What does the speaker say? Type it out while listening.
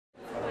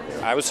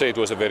I would say it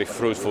was a very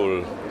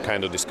fruitful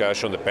kind of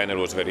discussion. The panel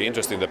was very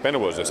interesting. The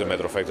panel was, as a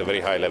matter of fact, a very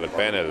high-level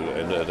panel,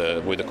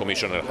 and with the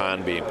Commissioner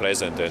Hahn being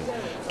present and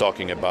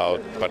talking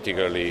about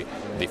particularly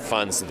the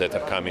funds that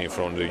are coming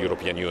from the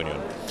European Union.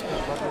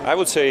 I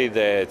would say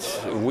that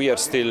we are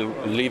still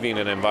living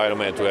in an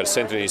environment where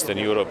Central and Eastern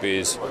Europe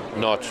is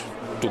not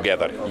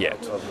together yet,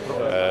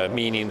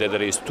 meaning that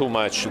there is too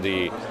much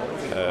the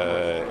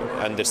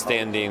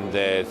understanding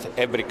that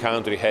every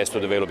country has to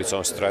develop its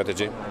own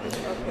strategy,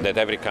 that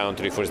every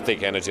country, for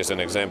take energy as an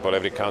example,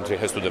 every country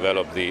has to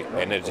develop the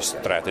energy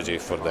strategy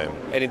for them.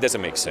 And it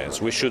doesn't make sense.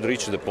 We should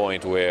reach the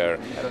point where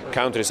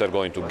countries are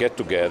going to get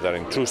together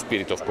in true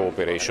spirit of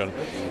cooperation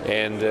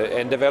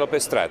and develop a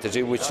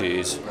strategy which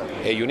is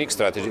a unique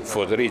strategy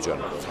for the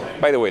region.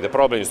 By the way, the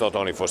problem is not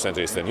only for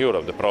Central Eastern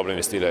Europe, the problem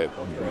is still,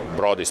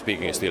 broadly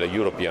speaking, still a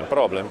European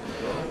problem.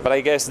 But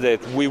I guess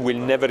that we will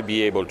never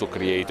be able to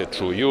create a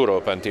true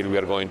Europe until we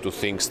are going to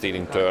think still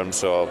in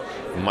terms of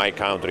my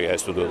country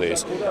has to do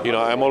this. You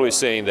know, I'm always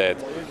saying that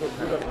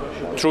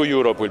true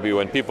Europe will be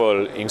when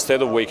people,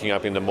 instead of waking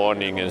up in the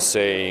morning and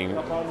saying,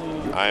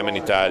 I am an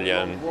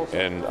Italian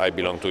and I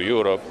belong to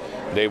Europe,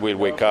 they will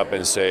wake up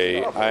and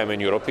say, I am a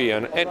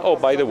European, and oh,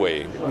 by the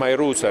way, my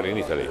roots are in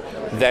Italy.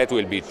 That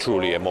will be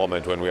truly a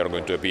moment when we are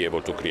going to be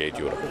able to create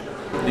Europe.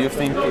 Do you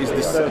think is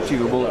this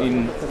achievable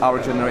in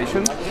our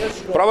generation?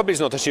 Probably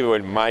it's not achievable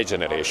in my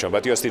generation,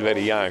 but you're still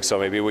very young, so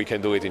maybe we can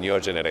do it in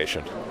your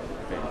generation.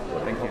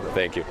 Okay. Thank you.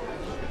 Thank you.